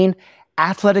routine,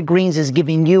 Athletic Greens is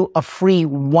giving you a free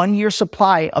 1-year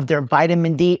supply of their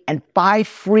vitamin D and 5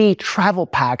 free travel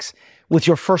packs with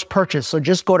your first purchase. So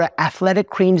just go to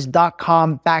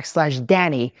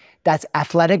athleticgreens.com/Danny. That's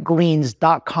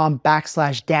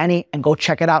athleticgreens.com/Danny and go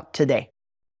check it out today.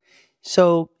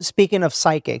 So speaking of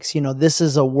psychics, this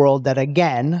is a world that,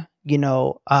 again,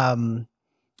 if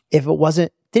it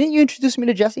wasn't, didn't you introduce me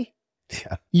to Jesse?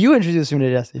 Yeah. You introduced me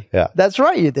to Jesse. Yeah. That's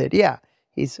right, you did. Yeah.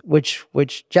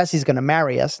 Which Jesse's gonna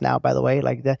marry us now, by the way.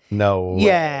 No way.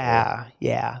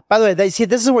 Yeah. By the way, this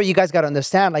is where you guys gotta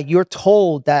understand. Like, you're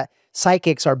told that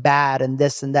psychics are bad and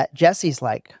this and that. He's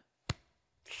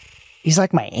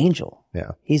like my angel.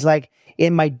 Yeah. He's like,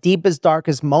 in my deepest,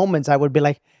 darkest moments, I would be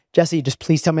like, Jesse, just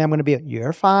please tell me I'm going to be,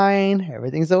 you're fine.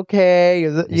 Everything's okay.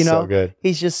 He's so good.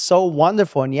 He's just so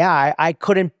wonderful. And yeah, I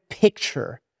couldn't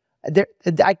picture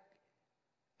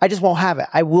I just won't have it.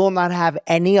 I will not have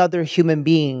any other human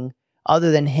being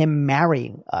other than him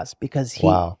marrying us, because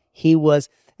he was,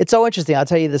 it's so interesting. I'll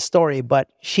tell you this story, but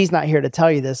she's not here to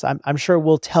tell you this. I'm sure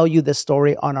we'll tell you this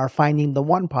story on our Finding the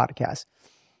One podcast.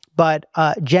 But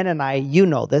Jen and I,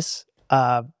 this,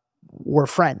 were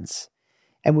friends.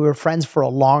 And we were friends for a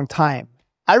long time.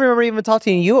 I remember even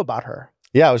talking to you about her.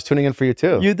 Yeah, I was tuning in for you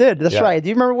too. You did. That's right. Do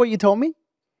you remember what you told me?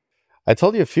 I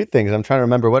told you a few things. I'm trying to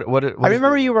remember what I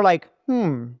remember you were like,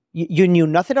 You knew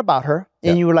nothing about her,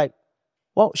 and you were like,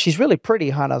 well, she's really pretty,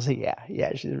 huh? And I was like,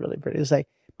 yeah, she's really pretty. It was like,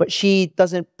 but she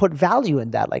doesn't put value in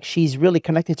that. Like, she's really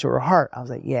connected to her heart. I was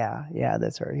like, yeah,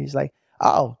 that's her. He's like,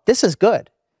 oh, this is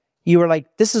good. You were like,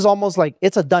 this is almost like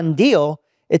it's a done deal.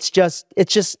 It's just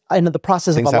in the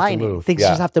process of aligning. Things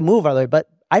just have to move. But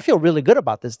I feel really good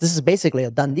about this. This is basically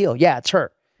a done deal. Yeah, it's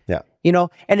her. Yeah.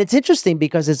 And it's interesting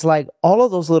because it's like all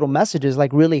of those little messages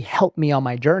like really helped me on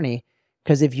my journey.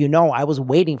 Because if I was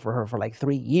waiting for her for like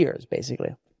 3 years,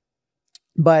 basically.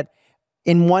 But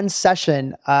in one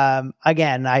session,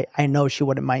 again, I know she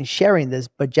wouldn't mind sharing this,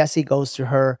 but Jessie goes to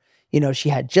her, she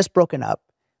had just broken up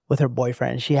with her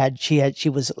boyfriend. She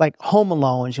was like home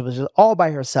alone. She was just all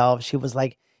by herself. She was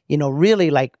like, really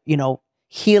like,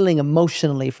 healing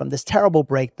emotionally from this terrible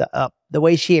breakup. The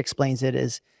way she explains it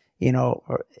is,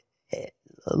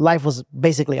 life was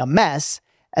basically a mess.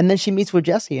 And then she meets with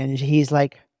Jesse and he's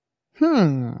like,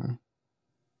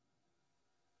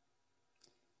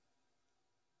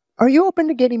 are you open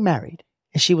to getting married?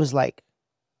 And she was like,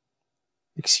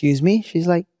 excuse me? She's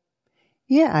like,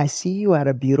 yeah, I see you at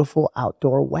a beautiful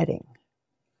outdoor wedding.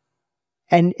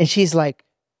 And she's like,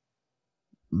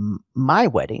 my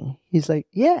wedding? He's like,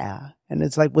 yeah. And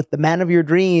it's like with the man of your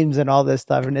dreams and all this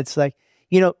stuff. And it's like,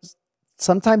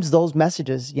 sometimes those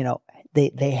messages,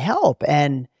 they help.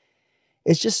 And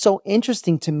it's just so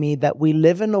interesting to me that we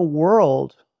live in a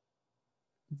world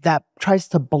that tries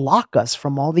to block us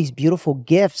from all these beautiful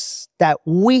gifts that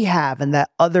we have and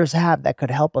that others have that could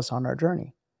help us on our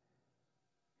journey.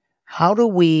 How do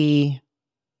we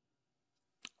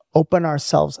open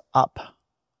ourselves up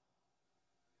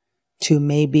to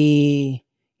maybe,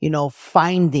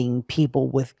 finding people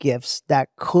with gifts that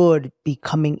could be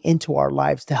coming into our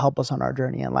lives to help us on our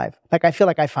journey in life? Like, I feel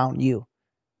like I found you,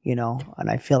 and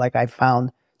I feel like I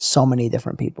found so many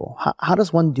different people. How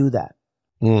does one do that?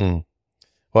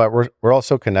 Well, we're all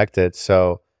so connected.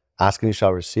 So ask and you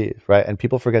shall receive, right? And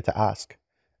people forget to ask.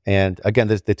 And again,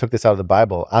 they took this out of the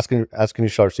Bible. Asking you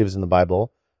shall receive is in the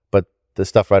Bible, but the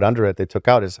stuff right under it they took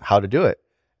out is how to do it.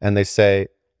 And they say,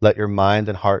 let your mind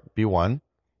and heart be one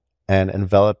and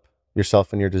envelop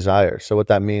yourself in your desire. So what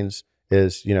that means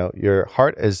is, your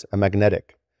heart is a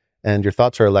magnetic and your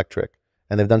thoughts are electric.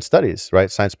 And they've done studies, right?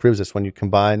 Science proves this. When you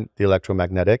combine the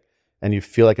electromagnetic and you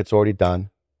feel like it's already done,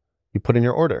 you put in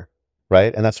your order,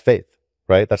 right? And that's faith,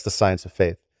 right? That's the science of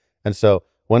faith. And so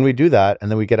when we do that and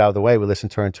then we get out of the way, we listen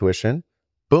to our intuition,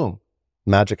 boom,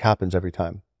 magic happens every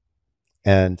time.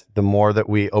 And the more that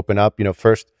we open up,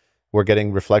 first we're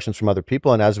getting reflections from other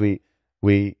people. And as we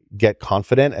get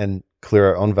confident and clear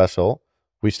our own vessel,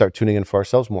 we start tuning in for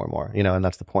ourselves more and more, and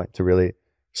that's the point, to really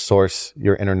source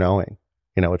your inner knowing,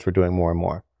 which we're doing more and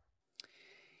more.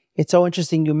 It's so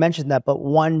interesting you mentioned that, but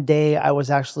one day I was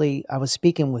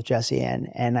speaking with Jesse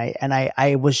and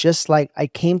I was just like, I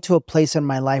came to a place in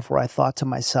my life where I thought to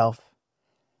myself,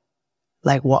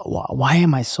 like, why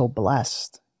am I so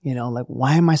blessed? Like,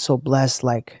 why am I so blessed?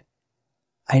 Like,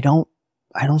 I don't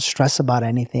stress about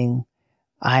anything.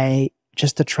 I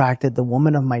just attracted the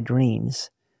woman of my dreams.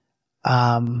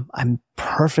 I'm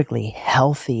perfectly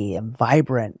healthy and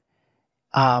vibrant.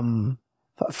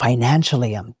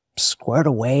 Financially, I'm squared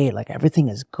away. Like, everything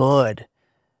is good.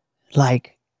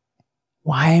 Like,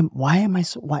 why am I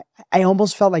so, I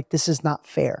almost felt like this is not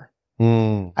fair.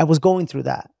 I was going through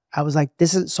that. I was like,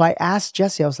 so I asked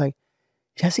Jesse, I was like,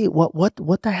 Jesse,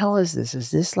 what the hell is this?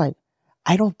 Is this like,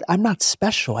 I'm not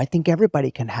special. I think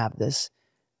everybody can have this.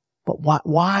 But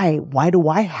why do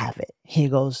I have it? He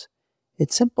goes,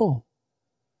 it's simple.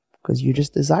 Because you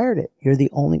just desired it.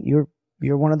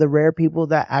 You're one of the rare people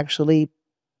that actually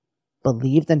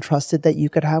believed and trusted that you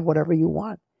could have whatever you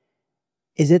want.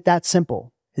 Is it that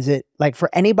simple? Is it like for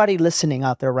anybody listening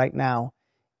out there right now,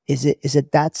 is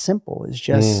it that simple? It's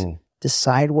just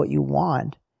decide what you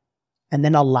want and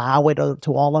then allow it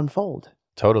to all unfold.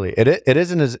 Totally. It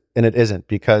isn't and it isn't,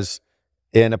 because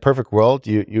in a perfect world,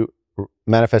 you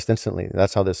manifest instantly.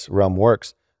 That's how this realm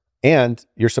works. And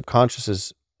your subconscious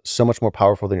is so much more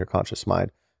powerful than your conscious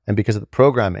mind. And because of the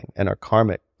programming and our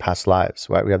karmic past lives,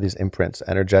 right? We have these imprints,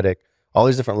 energetic, all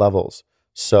these different levels.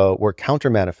 So we're counter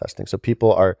manifesting. So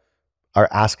people are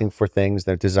asking for things,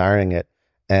 they're desiring it,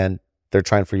 and they're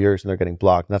trying for years and they're getting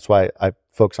blocked. And that's why I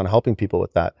focus on helping people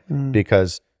with that,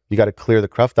 because you got to clear the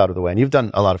cruft out of the way. And you've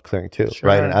done a lot of clearing too, Sure.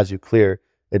 right? And as you clear,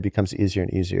 it becomes easier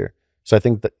and easier. So I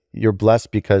think that you're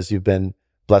blessed because you've been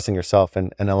blessing yourself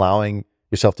and allowing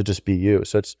yourself to just be you.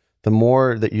 So it's the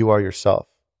more that you are yourself,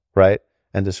 right?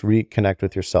 And just reconnect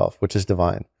with yourself, which is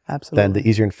divine. Absolutely. Then the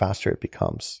easier and faster it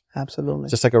becomes. Absolutely.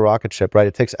 It's just like a rocket ship, right?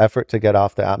 It takes effort to get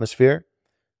off the atmosphere,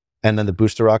 and then the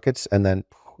booster rockets, and then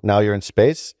now you're in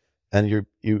space, and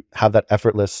you have that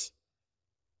effortless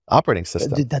operating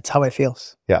system. Dude, that's how it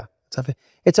feels. Yeah.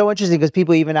 It's so interesting because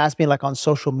people even ask me like on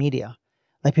social media,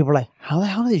 like people are like, how the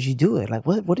hell did you do it? Like,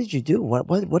 what did you do?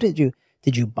 What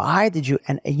did you buy?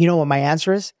 And you know what my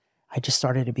answer is? I just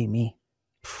started to be me.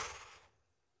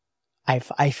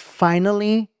 I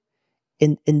finally,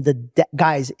 in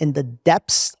the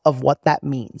depths of what that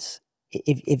means,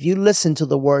 if you listen to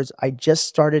the words, I just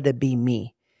started to be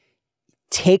me,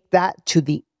 take that to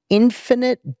the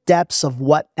infinite depths of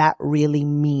what that really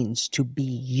means to be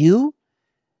you.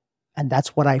 And that's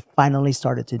what I finally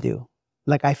started to do.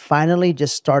 Like I finally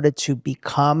just started to be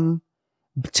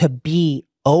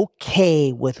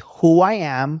okay with who I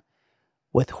am,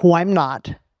 with who I'm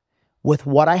not, with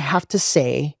what I have to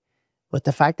say, with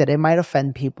the fact that it might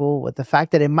offend people, with the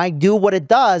fact that it might do what it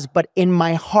does, but in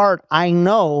my heart, I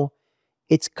know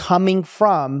it's coming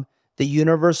from the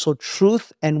universal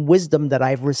truth and wisdom that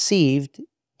I've received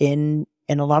in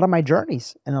a lot of my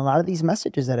journeys and a lot of these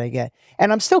messages that I get.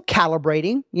 And I'm still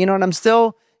calibrating, and I'm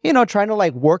still, trying to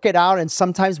like work it out. And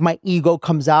sometimes my ego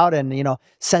comes out and,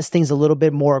 says things a little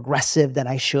bit more aggressive than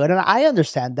I should. And I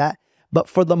understand that. But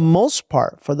for the most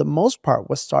part,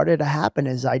 what started to happen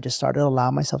is I just started to allow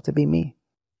myself to be me.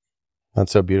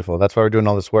 That's so beautiful. That's why we're doing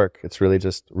all this work. It's really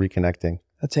just reconnecting.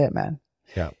 That's it, man.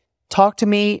 Yeah. Talk to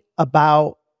me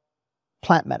about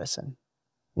plant medicine.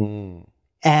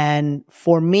 And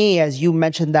for me, as you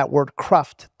mentioned that word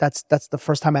cruft, that's the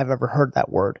first time I've ever heard that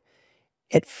word.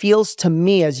 It feels to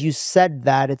me, as you said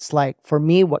that, it's like, for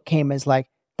me, what came is like,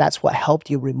 that's what helped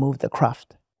you remove the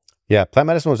cruft. Yeah, plant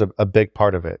medicine was a big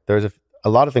part of it. There's a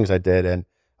lot of things I did, and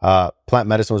plant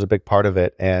medicine was a big part of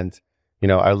it. And,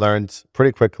 I learned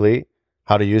pretty quickly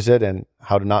how to use it and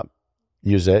how to not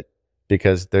use it,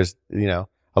 because there's,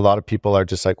 a lot of people are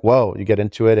just like, whoa, you get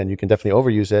into it and you can definitely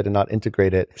overuse it and not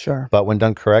integrate it. Sure. But when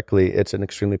done correctly, it's an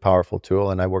extremely powerful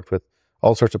tool. And I worked with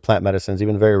all sorts of plant medicines,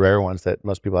 even very rare ones that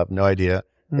most people have no idea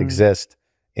exist.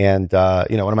 And,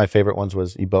 one of my favorite ones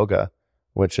was Iboga,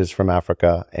 which is from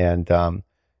Africa. And,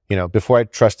 before I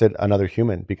trusted another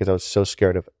human, because I was so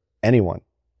scared of anyone,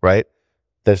 right?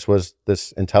 This was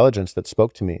this intelligence that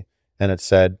spoke to me, and it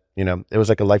said, it was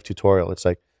like a life tutorial. It's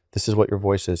like, this is what your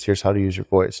voice is. Here's how to use your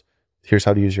voice. Here's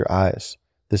how to use your eyes.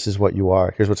 This is what you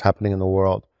are. Here's what's happening in the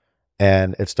world.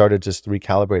 And it started just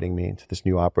recalibrating me into this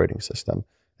new operating system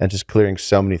and just clearing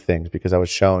so many things, because I was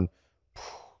shown,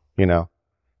 and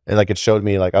like it showed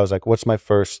me, like, I was like, what's my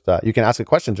first, you can ask a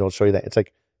question, it'll show you that. It's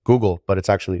like Google, but it's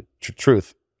actually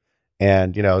truth.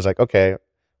 And, I was like, okay,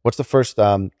 what's the first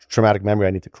traumatic memory I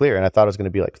need to clear? And I thought it was going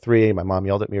to be like 3, my mom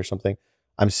yelled at me or something.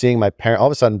 I'm seeing my parent, all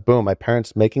of a sudden, boom, my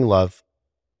parents making love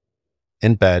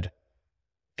in bed,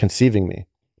 conceiving me.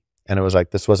 And it was like,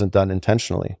 this wasn't done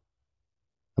intentionally.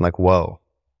 I'm like, whoa.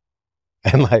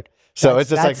 And like, so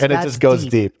it's just like, and it just goes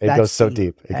deep. It goes so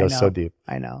deep. It goes so deep.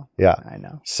 I know. Yeah. I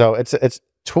know. So it's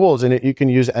tools, and you can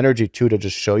use energy too to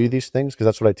just show you these things, because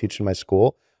that's what I teach in my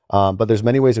school. But there's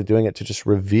many ways of doing it to just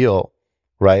reveal,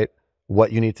 right,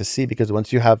 what you need to see. Because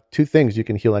once you have 2 things, you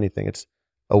can heal anything. It's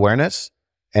awareness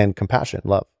and compassion,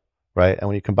 love, right? And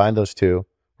when you combine those 2,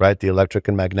 right, the electric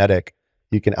and magnetic,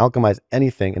 you can alchemize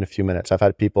anything in a few minutes. I've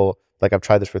had people, like, I've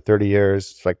tried this for 30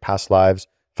 years. It's like past lives.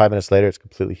 5 minutes later, it's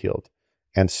completely healed.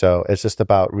 And so it's just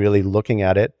about really looking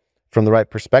at it from the right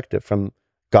perspective, from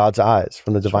God's eyes,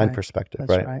 from the divine perspective,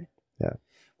 That's right? Yeah.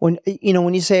 When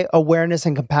when you say awareness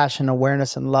and compassion,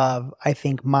 awareness and love, I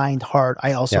think mind, heart.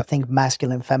 I also think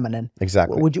masculine, feminine.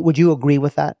 Exactly. Would you agree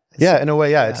with that? Yeah, in a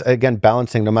way, yeah. It's again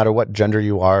balancing. No matter what gender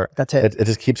you are, that's it. It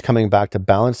just keeps coming back to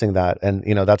balancing that, and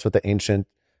that's what the ancient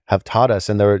have taught us.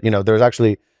 And there's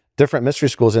actually different mystery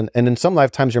schools, and in some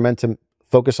lifetimes you're meant to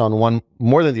focus on one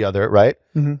more than the other, right?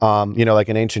 Like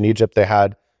in ancient Egypt, they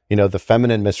had the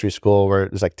feminine mystery school where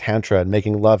it was like tantra and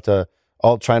making love to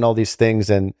trying all these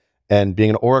things and being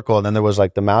an oracle. And then there was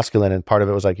like the masculine, and part of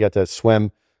it was like you had to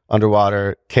swim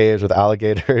underwater caves with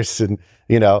alligators and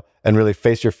and really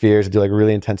face your fears and do like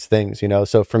really intense things.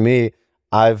 So for me,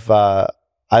 I've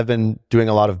been doing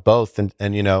a lot of both, and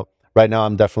right now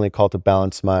I'm definitely called to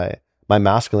balance my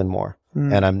masculine more,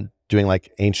 and I'm doing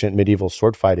like ancient medieval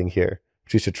sword fighting here,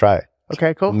 which you should try.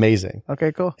 Okay, cool. Amazing.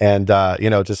 Okay, cool. And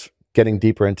just getting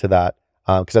deeper into that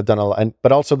because I've done a lot,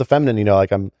 but also the feminine.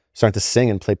 Like I'm starting to sing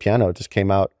and play piano. It just came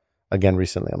out again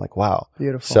recently. I'm like, wow,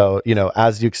 beautiful. So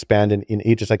as you expand in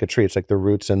each, it's like a tree. It's like the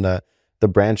roots and the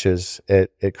branches.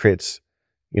 It creates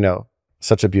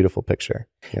such a beautiful picture.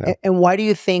 And why do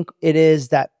you think it is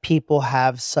that people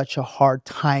have such a hard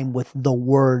time with the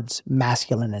words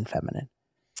masculine and feminine?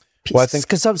 Well, I think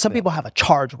because some people have a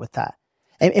charge with that.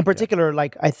 And in particular,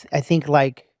 like I think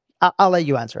like I'll let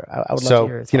you answer. I would love to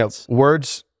hear your thoughts.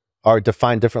 Words are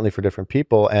defined differently for different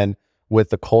people, and with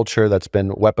the culture that's been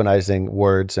weaponizing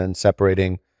words and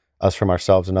separating us from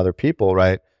ourselves and other people,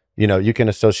 right? You can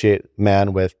associate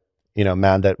man with,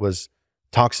 man that was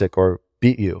toxic or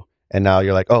beat you. And now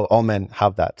you're like, oh, all men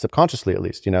have that, subconsciously at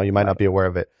least, you might not be aware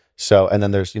of it. So, and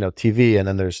then there's, TV, and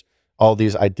then there's all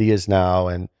these ideas now,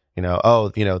 and,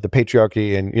 the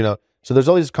patriarchy, and, so there's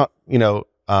all these,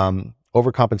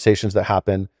 overcompensations that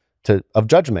happen of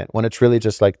judgment, when it's really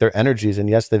just like their energies. And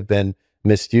yes, they've been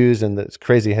misused in this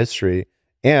crazy history,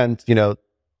 and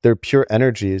they're pure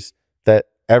energies that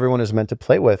everyone is meant to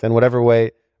play with in whatever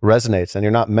way resonates. And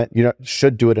you're not meant,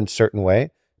 should do it in a certain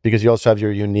way, because you also have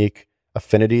your unique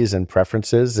affinities and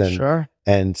preferences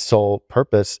and soul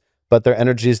purpose, but they're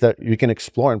energies that you can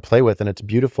explore and play with, and it's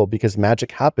beautiful because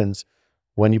magic happens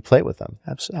when you play with them.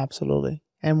 Absolutely.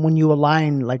 And when you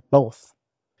align like both.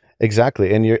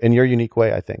 Exactly. In your unique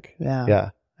way, I think. Yeah.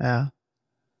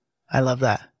 I love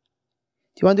that.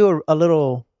 Do you want to do a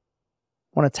little,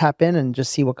 want to tap in and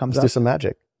just see what comes up? Let's do some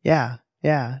magic. Yeah.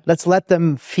 Let's let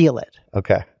them feel it.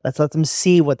 Okay. Let's let them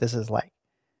see what this is like.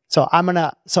 So I'm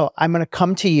gonna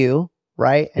come to you,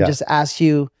 right? And just ask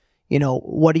you,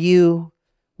 what are you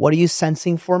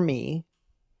sensing for me?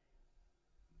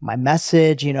 My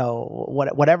message,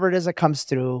 whatever it is that comes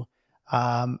through.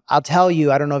 I'll tell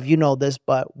you, I don't know if you know this,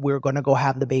 but we're going to go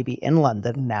have the baby in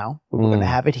London now. We're going to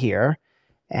have it here.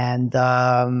 And,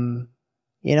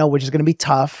 which is going to be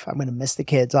tough. I'm going to miss the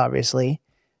kids, obviously.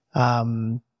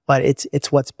 But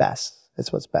it's what's best.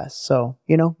 It's what's best. So,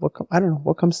 I don't know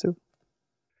what comes through.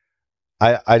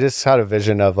 I just had a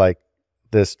vision of like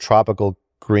this tropical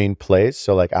green place.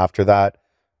 So like after that,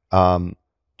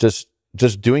 just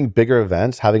doing bigger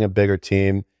events, having a bigger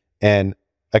team, and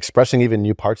expressing even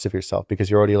new parts of yourself, because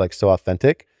you're already like so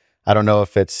authentic. I don't know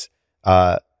if it's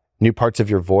new parts of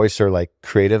your voice or like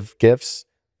creative gifts,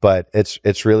 but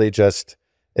it's really just,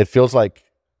 it feels like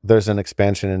there's an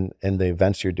expansion in the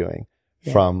events you're doing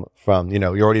from,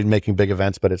 you're already making big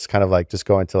events, but it's kind of like just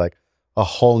going to like a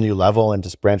whole new level and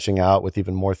just branching out with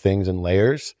even more things and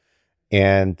layers.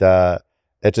 And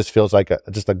it just feels like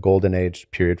just a golden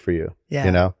age period for you.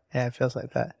 Yeah. Yeah, it feels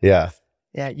like that. Yeah.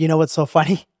 Yeah. You know what's so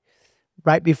funny?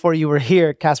 Right before you were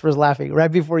here, Casper's laughing.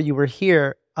 Right before you were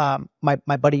here, my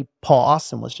buddy Paul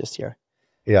Austin was just here.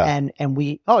 Yeah. And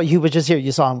he was just here.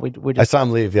 You saw him. I saw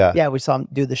him leave. Yeah. Yeah, we saw him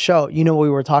do the show. You know what we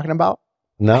were talking about?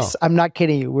 No. I'm not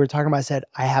kidding you. We were talking about, I said,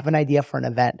 I have an idea for an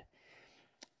event.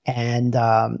 And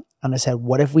I said,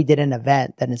 what if we did an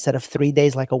event that instead of 3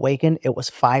 days like Awaken, it was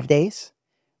 5 days,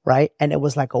 right? And it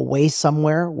was like away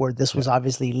somewhere where this was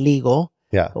obviously legal.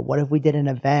 Yeah. But what if we did an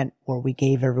event where we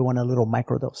gave everyone a little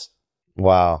microdose?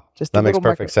 Wow. That makes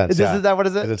perfect sense. Is that what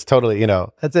is it? It's totally,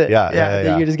 That's it.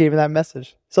 Yeah. You just gave me that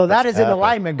message. So that is in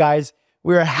alignment, guys.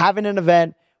 We're having an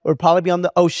event. We'll probably be on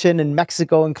the ocean in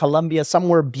Mexico and Colombia,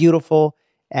 somewhere beautiful.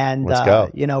 And, let's go.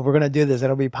 We're going to do this.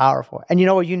 It'll be powerful. And you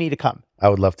know what? You need to come. I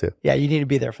would love to. Yeah, you need to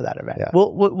be there for that event. Yeah.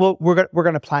 We're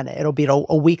going to plan it. It'll be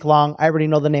a week long. I already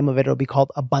know the name of it. It'll be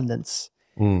called Abundance.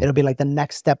 It'll be like the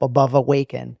next step above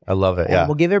Awaken. I love it. And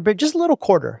we'll give everybody just a little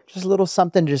quarter, just a little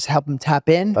something to just help them tap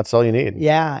in. That's all you need.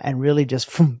 Yeah. And really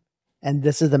just, and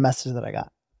this is the message that I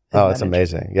got. Oh, it's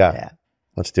amazing. Yeah.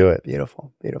 Let's do it.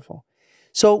 Beautiful.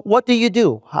 So what do you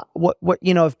do? What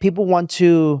if people want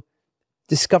to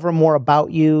discover more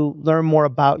about you, learn more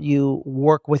about you,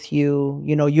 work with you.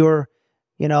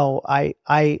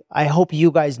 I hope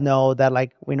you guys know that,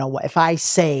 like, if I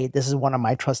say this is one of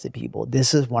my trusted people,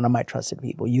 this is one of my trusted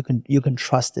people, you can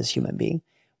trust this human being.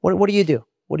 What do you do?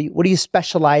 What do you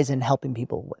specialize in helping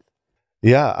people with?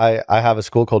 Yeah, I have a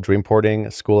school called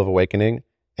Dreamporting, School of Awakening,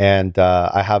 and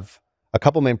I have a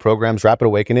couple main programs. Rapid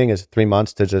Awakening is 3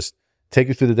 months to just take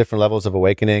you through the different levels of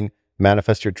awakening,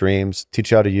 manifest your dreams,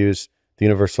 teach you how to use the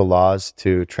universal laws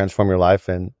to transform your life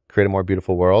and create a more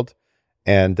beautiful world.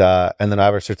 And then I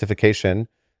have a certification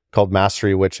called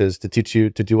Mastery, which is to teach you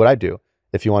to do what I do.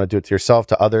 If you want to do it to yourself,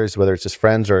 to others, whether it's just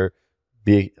friends, or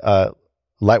be a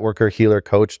light worker, healer,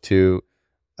 coach to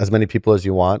as many people as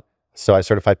you want. So I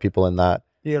certify people in that.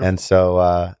 Beautiful. And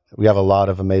so we have a lot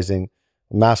of amazing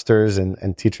masters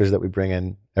and teachers that we bring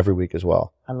in every week as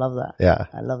well. I love that. Yeah.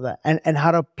 I love that. And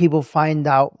how do people find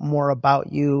out more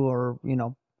about you, or,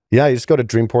 Yeah, you just go to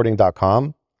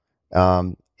dreamporting.com.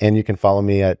 And you can follow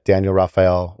me at Daniel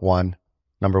Raphael 1,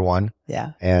 number 1.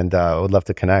 Yeah. And I would love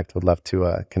to connect. Would love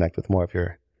to connect with more of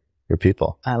your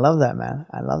people. I love that, man.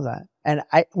 I love that. And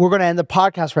we're going to end the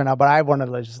podcast right now, but I wanted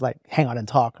to just hang on and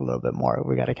talk a little bit more.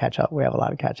 We got to catch up. We have a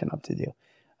lot of catching up to do.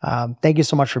 Thank you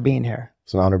so much for being here.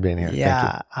 It's an honor being here.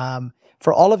 Yeah. Thank you.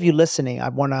 For all of you listening, I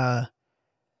want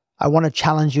to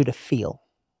challenge you to feel.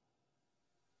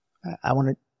 I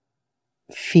want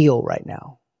to feel right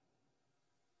now.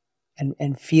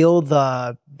 And feel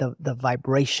the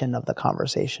vibration of the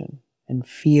conversation, and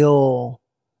feel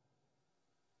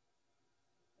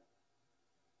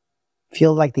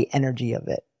like the energy of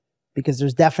it, because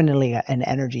there's definitely an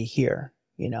energy here,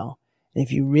 and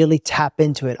if you really tap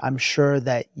into it, I'm sure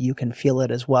that you can feel it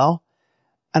as well.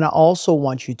 And I also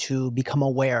want you to become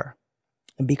aware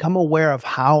of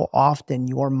how often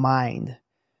your mind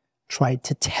tried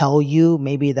to tell you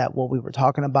maybe that what we were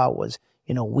talking about was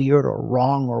weird or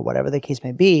wrong or whatever the case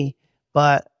may be,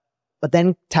 but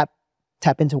then tap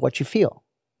into what you feel,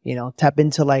 tap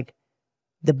into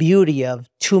the beauty of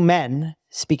two men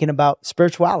speaking about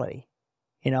spirituality.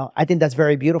 I think that's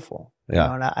very beautiful.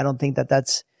 Yeah. And I don't think that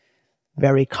that's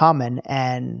very common.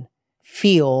 And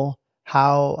feel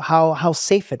how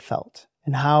safe it felt,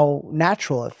 and how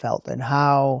natural it felt, and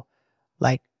how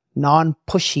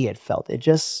non-pushy it felt. It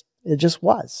just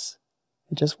was.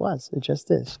 It just was. It just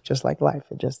is. Just like life.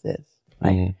 It just is.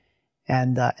 Right.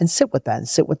 Mm-hmm. And sit with that, and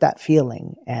sit with that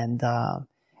feeling, and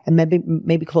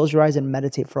maybe close your eyes and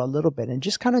meditate for a little bit, and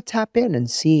just kind of tap in and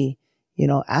see,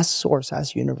 ask source,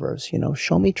 ask universe,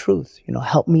 show me truth,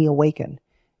 help me awaken.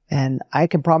 And I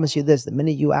can promise you this: the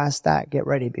minute you ask that, get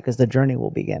ready, because the journey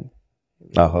will begin.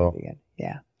 Yeah.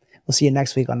 We'll see you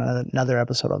next week on another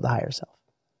episode of The Higher Self.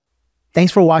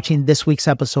 Thanks for watching this week's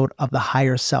episode of The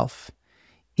Higher Self.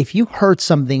 If you heard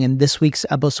something in this week's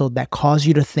episode that caused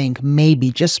you to think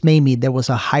maybe, just maybe, there was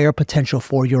a higher potential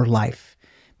for your life,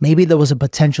 maybe there was a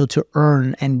potential to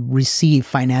earn and receive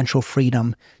financial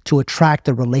freedom, to attract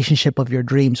the relationship of your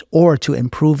dreams, or to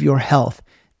improve your health,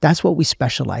 that's what we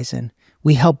specialize in.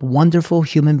 We help wonderful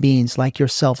human beings like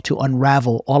yourself to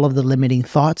unravel all of the limiting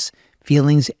thoughts,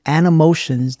 feelings, and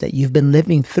emotions that you've been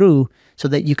living through, so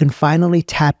that you can finally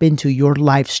tap into your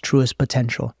life's truest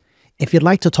potential. If you'd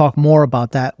like to talk more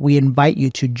about that, we invite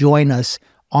you to join us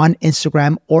on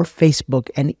Instagram or Facebook,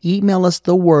 and email us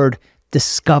the word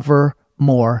 "discover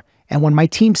more." And when my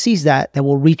team sees that, they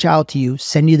will reach out to you,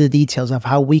 send you the details of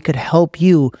how we could help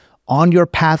you on your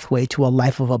pathway to a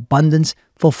life of abundance,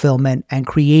 fulfillment, and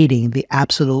creating the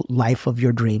absolute life of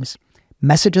your dreams.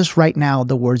 Message us right now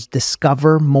the words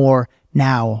 "discover more"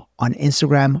 now on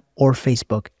Instagram or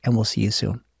Facebook, and we'll see you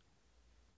soon.